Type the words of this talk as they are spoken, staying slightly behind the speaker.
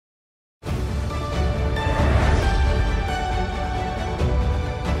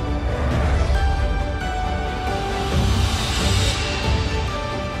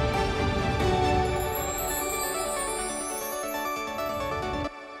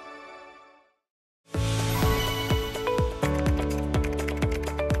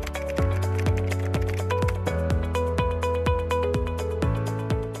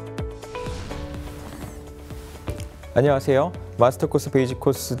안녕하세요. 마스터 코스 베이직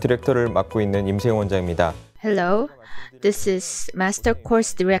코스 디렉터를 맡고 있는 임세용 원장입니다. Hello, this is Master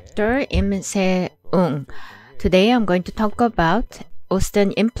Course Director Im Se-ung. Today I'm going to talk about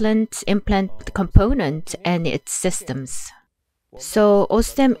OSSTEM implant component and its systems. So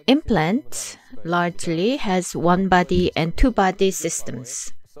OSSTEM implant largely has one body and two body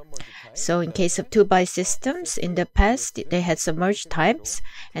systems. So in case of two body systems, in the past they had submerged types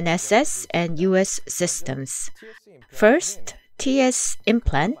and SS and US systems. First, TS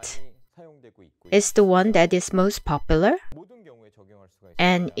implant is the one that is most popular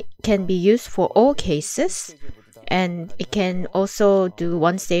and it can be used for all cases, and it can also do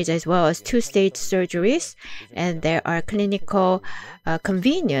one stage as well as two-stage surgeries, and there are clinical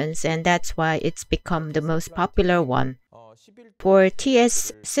convenience, and that's why it's become the most popular one. For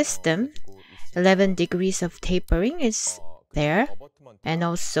TS system, 11 degrees of tapering is there, and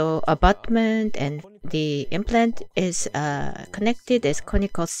also abutment, and the implant is connected as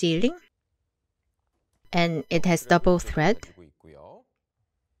conical sealing, and it has double thread.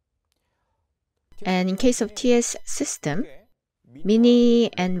 And in case of TS system,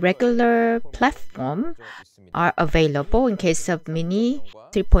 mini and regular platform are available. In case of mini,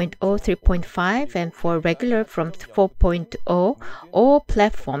 3.0, 3.5, and for regular from 4.0, all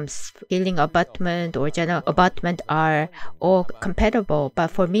platforms, healing abutment or general abutment are all compatible.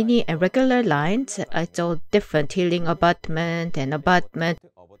 But for mini and regular lines, it's all different. Healing abutment and abutment,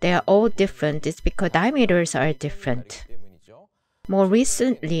 they are all different. It's because diameters are different. More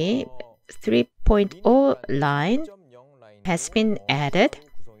recently, 3.0 line has been added,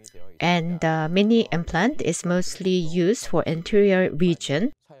 and mini implant is mostly used for anterior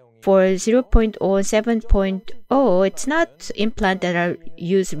region. For 0.0 and 7.0, it's not implant that are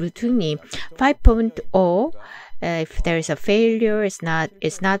used routinely. 5.0, if there is a failure, it's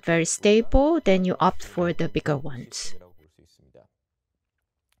not very stable, then you opt for the bigger ones.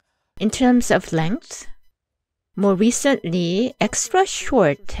 In terms of length, more recently, extra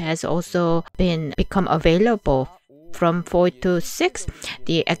short has also become available. From 4 to 6,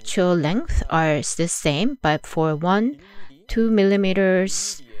 the actual length are the same, but for 1-2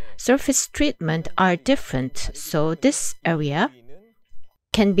 millimeters surface treatment are different. So this area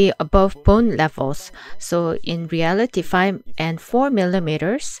can be above bone levels. So in reality, 5 and 4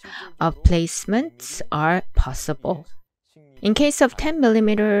 millimeters of placements are possible. In case of 10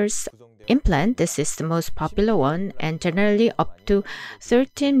 millimeters implant, this is the most popular one, and generally up to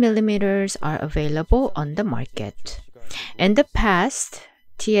 13 millimeters are available on the market. In the past,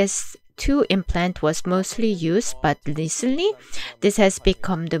 TS2 implant was mostly used, but recently this has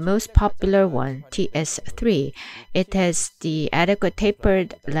become the most popular one, TS3. It has the adequate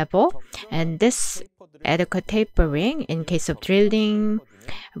tapered level, and this adequate tapering, in case of drilling,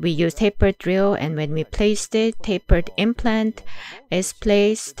 we use tapered drill, and when we placed it, tapered implant is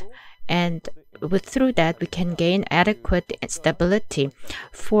placed, and through that we can gain adequate stability.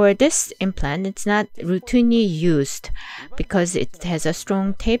 For this implant, it's not routinely used because it has a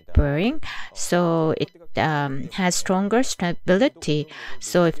strong tapering, so it has stronger stability.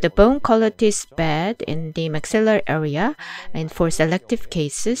 So if the bone quality is bad in the maxillary area, and for selective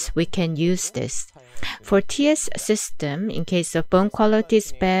cases, we can use this. For TS system, in case of bone quality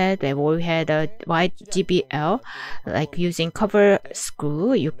is bad, or we had a wide GBL, like using cover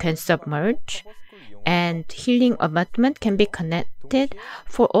screw, you can submerge, and healing abutment can be connected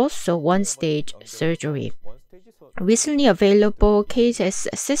for also one-stage surgery. Recently available KS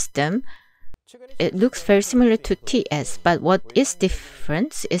system, it looks very similar to TS, but what is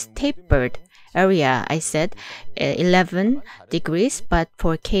different is tapered area. I said 11 degrees, but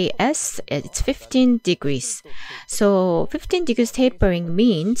for KS it's 15 degrees. So 15 degrees tapering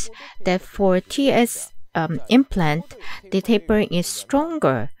means that for TS implant, the tapering is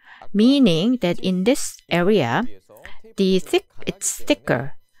stronger, meaning that in this area, it's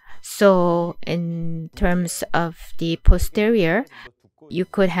thicker. So in terms of the posterior, you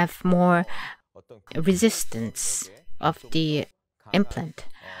could have more resistance of the implant.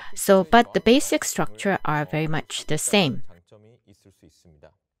 So, but the basic structure are very much the same.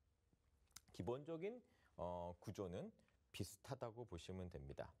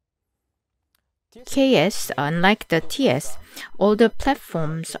 KS, unlike the TS, all the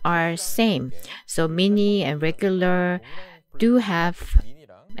platforms are same. So mini and regular do have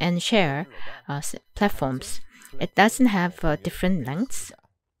and share platforms. It doesn't have different lengths.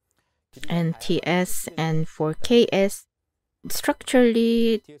 And TS and for KS,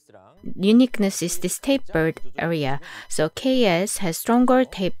 structurally, uniqueness is this tapered area. So KS has stronger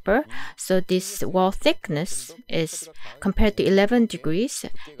taper. So this wall thickness is compared to 11 degrees.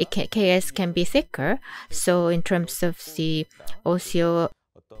 KS can be thicker. So in terms of the osseo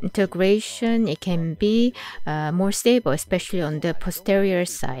integration, it can be more stable, especially on the posterior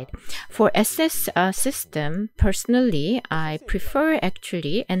side. For SS system, personally, I prefer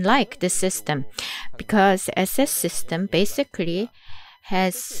actually and like this system because SS system basically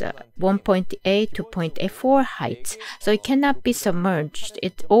has 1.8 to 0.84 height, so it cannot be submerged.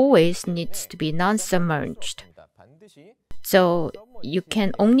 It always needs to be non-submerged. So you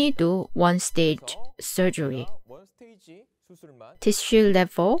can only do one stage surgery. Tissue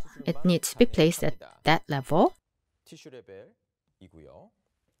level, it needs to be placed at that level.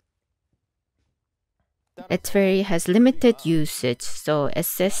 It has limited usage. So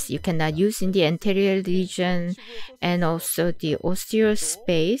SS you cannot use in the anterior region, and also the osseo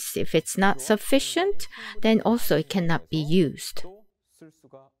space. If it's not sufficient, then also it cannot be used.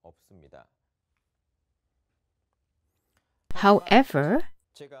 However,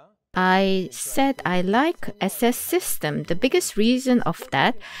 I said I like SS system. The biggest reason of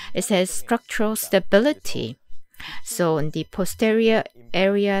that is it has structural stability. So in the posterior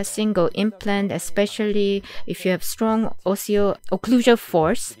area, single implant, especially if you have strong occlusal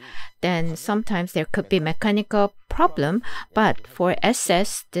force, then sometimes there could be mechanical problem. But for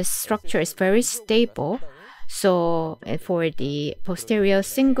SS, this structure is very stable. So for the posterior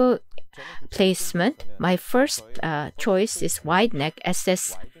single placement, my first choice is wide neck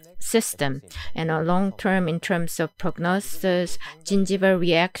SS system, and a long term in terms of prognosis, gingival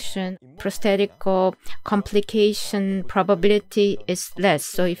reaction, prosthetic complication probability is less.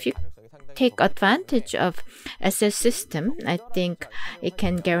 So if you take advantage of SS system, I think it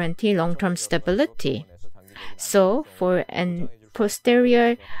can guarantee long-term stability. So for an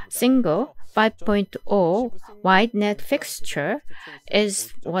posterior single 5.0 wide net fixture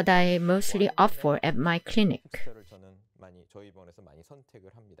is what I mostly opt for at my clinic.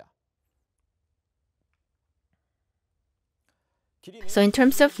 So in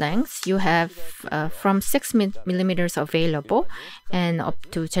terms of length, you have from 6 millimeters available and up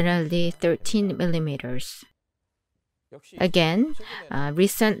to generally 13 millimeters. Again,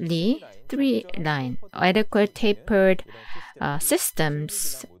 recently, 3-line adequate tapered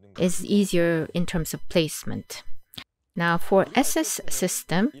systems is easier in terms of placement. Now for SS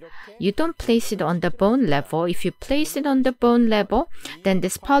system, you don't place it on the bone level. If you place it on the bone level, then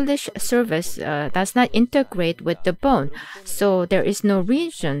this polished surface does not integrate with the bone. So there is no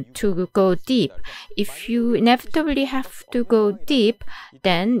reason to go deep. If you inevitably have to go deep,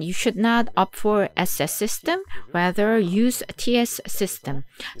 then you should not opt for SS system, rather use TS system.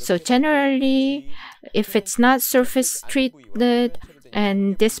 So generally, if it's not surface treated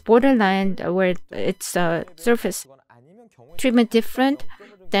and this borderline where it's surface treatment different,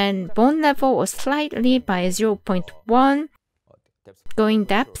 then bone level or slightly by 0.1 going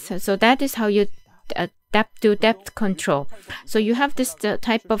depth. So that is how you depth control. So you have this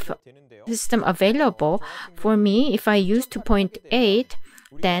type of system available. For me, if I use 2.8,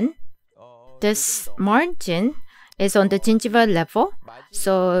 then this margin is on the gingival level.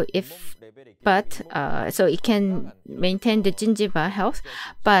 So so it can maintain the gingiva health,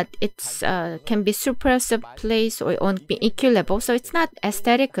 but it's can be suprasubplaced or on EQ level, so it's not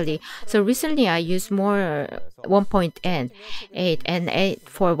aesthetically. So recently I use more 1.8 and 8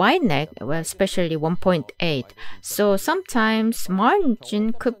 for wide neck, well, especially 1.8. So sometimes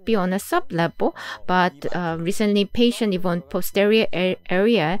margin could be on a sub level, but recently patient even posterior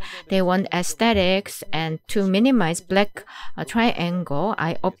area, they want aesthetics, and to minimize black triangle,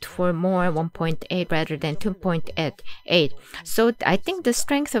 I opt for more 1.8 rather than 2.8. So I think the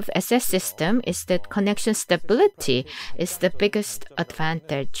strength of SS system is that connection stability is the biggest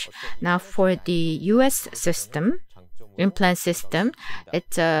advantage. Now for the US system, implant system,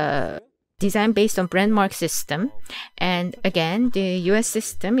 it's designed based on brand mark system, and again the US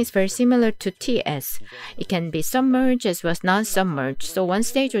system is very similar to TS. It can be submerged as well as non-submerged, so one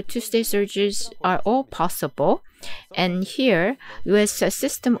stage or two stage surgeries are all possible. And here US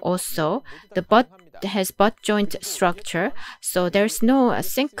system also, the butt has butt joint structure, so there's no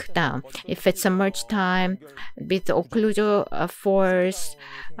sink down. If it's submerged time with the occlusal force,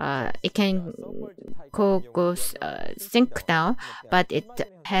 it can go sink down, but it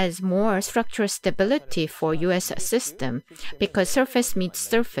has more structural stability for US system because surface meets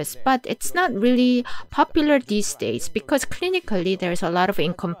surface. But it's not really popular these days because clinically there's a lot of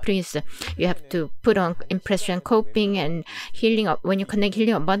incompleteness. You have to put on impression coping and healing up. When you connect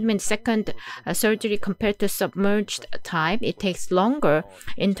healing abutment, second surgery surgery compared to submerged type, it takes longer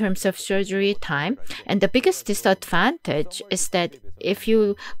in terms of surgery time. And the biggest disadvantage is that if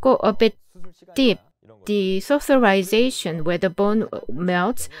you go a bit deep, the sothalization, where the bone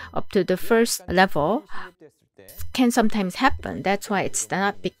melts up to the first level, can sometimes happen. That's why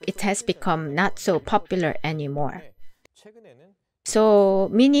it has become not so popular anymore. So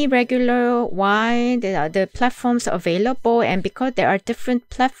mini, regular, wide, the platforms available, and because there are different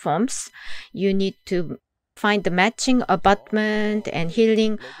platforms, you need to find the matching abutment and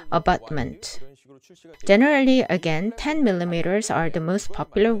healing abutment. Generally, again, 10 millimeters are the most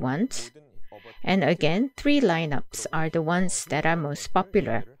popular ones. And again, 3 lineups are the ones that are most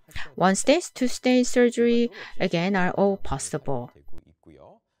popular. 1-stage, 2-stage surgery, again, are all possible.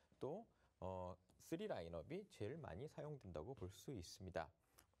 3 라인업이 제일 많이 사용된다고 볼 수 있습니다.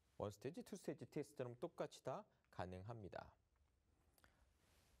 1스테이지, 2스테이지 테스트는 똑같이 다 가능합니다.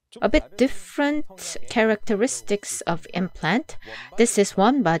 A bit different characteristics of implant. This is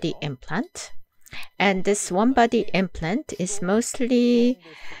one-body implant. And this one-body implant is mostly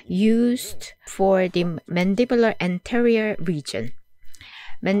used for the mandibular anterior region.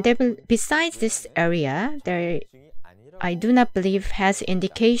 Besides this area, I do not believe has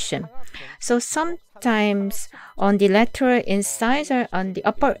indication. So sometimes on the lateral incisor on the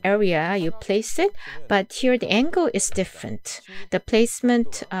upper area, you place it, but here the angle is different. The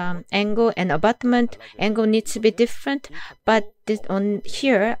placement angle and abutment angle needs to be different, but on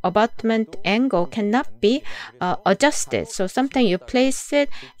here, abutment angle cannot be adjusted. So sometimes you place it,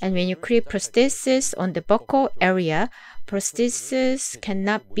 and when you create prosthesis on the buccal area, prosthesis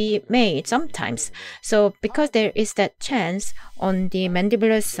cannot be made sometimes. So because there is that chance on the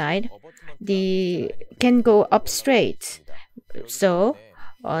mandibular side, can go up straight. So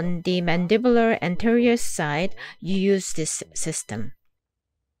on the mandibular anterior side, you use this system.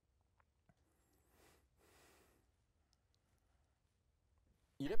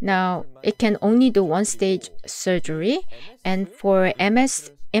 Now, it can only do 1-stage surgery, and for MS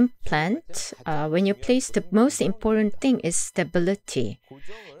implant, when you place, the most important thing is stability.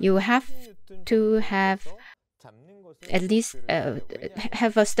 You have to have at least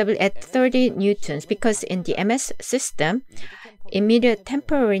have a stability at 30 newtons, because in the MS system, immediate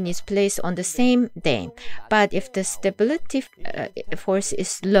temporary is placed on the same day. But if the stability force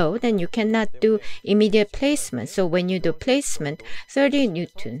is low, then you cannot do immediate placement. So when you do placement, 30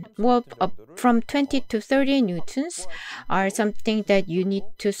 newtons, well, from 20 to 30 newtons are something that you need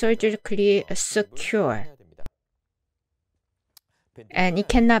to surgically secure. And it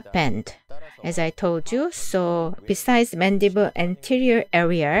cannot bend, as I told you. So besides mandible anterior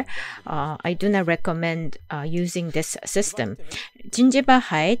area, I do not recommend using this system. Gingiva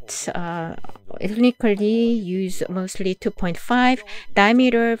height, clinically use mostly 2.5,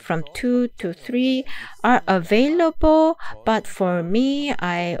 diameter from 2 to 3 are available, but for me,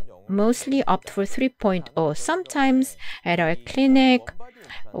 I mostly opt for 3.0. Sometimes at our clinic,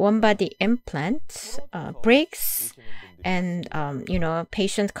 one-body implant breaks, and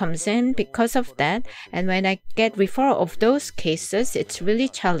patient comes in because of that. And when I get referral of those cases, it's really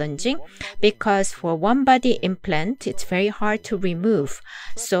challenging, because for one-body implant, it's very hard to remove.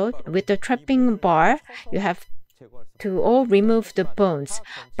 So with the trapping bar, you have to all remove the bones,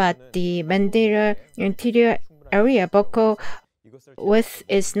 but the mandibular anterior area buccal width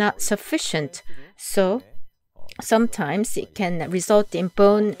is not sufficient. So sometimes it can result in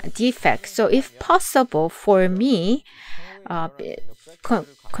bone defect. So if possible for me,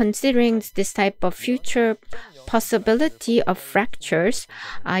 considering this type of future possibility of fractures,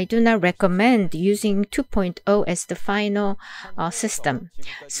 I do not recommend using 2.0 as the final system.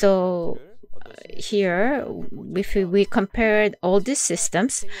 So here, if we compare all these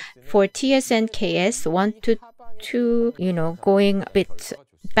systems, for TS and KS, 1 to 2, going a bit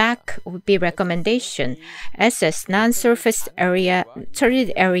back would be recommendation. SS, non-surface area,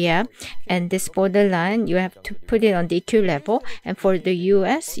 solid area, and this borderline, you have to put it on the EQ level. And for the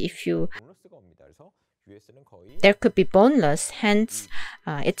US, there could be boneless, hence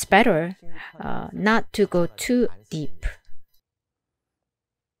it's better not to go too deep.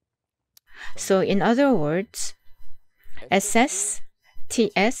 So in other words, SS,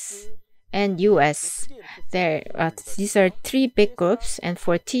 TS, and US, these are 3 big groups, and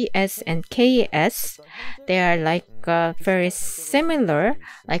for TS and KS, they are like very similar,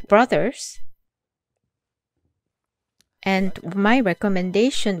 like brothers. And my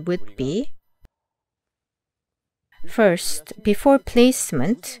recommendation would be, first, before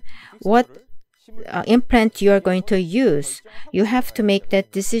placement, what implant you are going to use, you have to make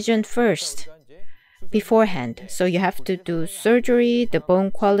that decision first, beforehand. So you have to do surgery. The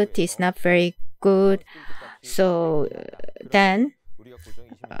bone quality is not very good. So then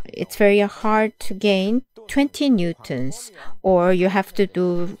it's very hard to gain 20 newtons, or you have to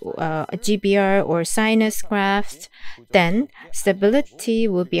do a GBR or sinus grafts. Then stability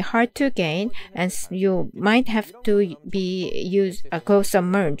will be hard to gain, and you might have to go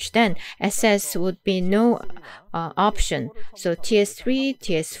submerged. Then SS would be no option. So TS3,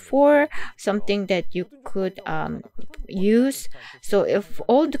 TS4, something that you could use. So if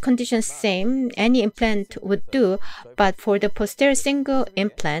all the conditions same, any implant would do. But for the posterior single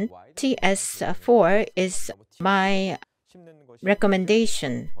implant, TS4 is my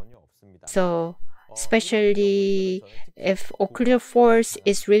recommendation. So especially if occlusal force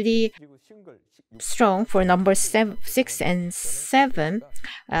is really strong for number 6 and 7,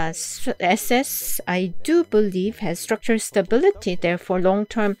 SS, I do believe, has structural stability. Therefore, long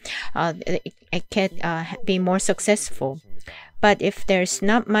term, it can be more successful. But if there's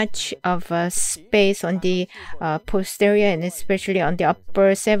not much of a space on the posterior, and especially on the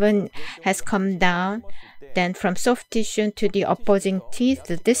upper 7 has come down, then from soft tissue to the opposing teeth,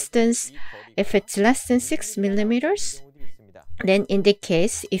 the distance, if it's less than 6 millimeters, then in the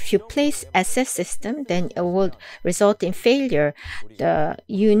case, if you place SS system, then it will result in failure.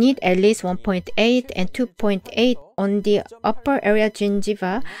 You need at least 1.8 and 2.8 on the upper area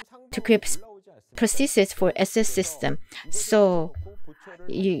gingiva to create prosthesis for SS system. So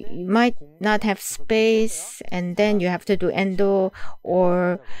you might not have space, and then you have to do endo,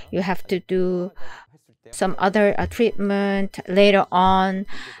 or you have to do some other treatment later on.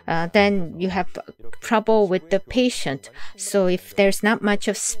 Then you have trouble with the patient. So if there's not much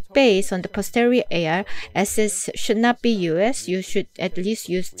of space on the posterior AR, SS should not be used. You should at least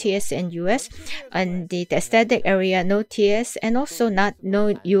use TS and US. And the aesthetic area, no TS, and also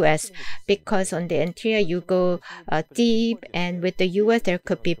no US, because on the anterior you go deep, and with the US there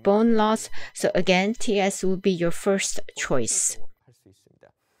could be bone loss. So again, TS will be your first choice.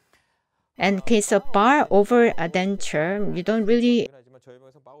 And in case of bar over a denture, you don't really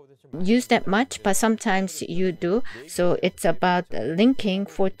use that much, but sometimes you do. So it's about linking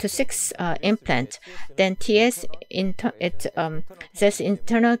 4 to 6 implant. Then TS, it says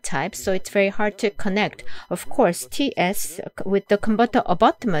internal type, so it's very hard to connect. Of course, TS with the converter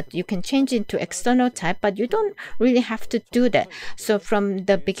abutment, you can change into external type, but you don't really have to do that. So from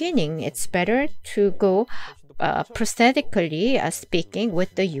the beginning, it's better to go prosthetically speaking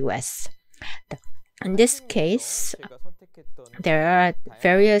with the US. In this case, there are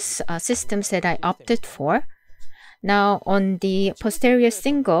various systems that I opted for. Now, on the posterior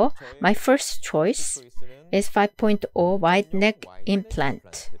single, my first choice is 5.0 wide neck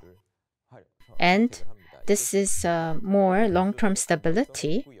implant. And this is more long-term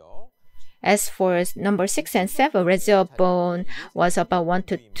stability. As for number 6 and 7, residual bone was about 1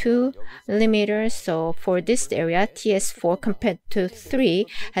 to 2 millimeters. So for this area, TS4 compared to 3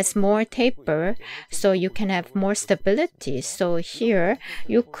 has more taper, so you can have more stability. So here,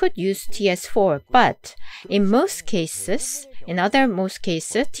 you could use TS4, but in most cases,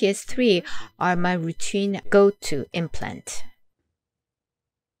 TS3 are my routine go-to implant.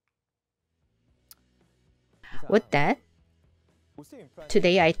 With that,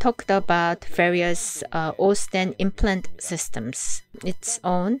 today I talked about various OSSTEM implant systems, its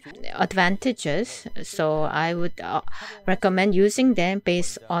own advantages, so I would recommend using them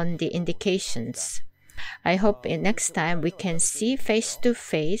based on the indications. I hope next time we can see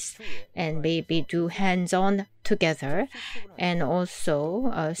face-to-face and maybe do hands-on together, and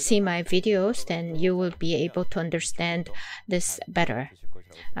also see my videos, then you will be able to understand this better.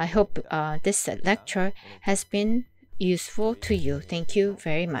 I hope this lecture has been useful to you. Thank you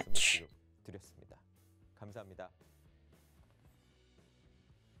very much. 감사합니다.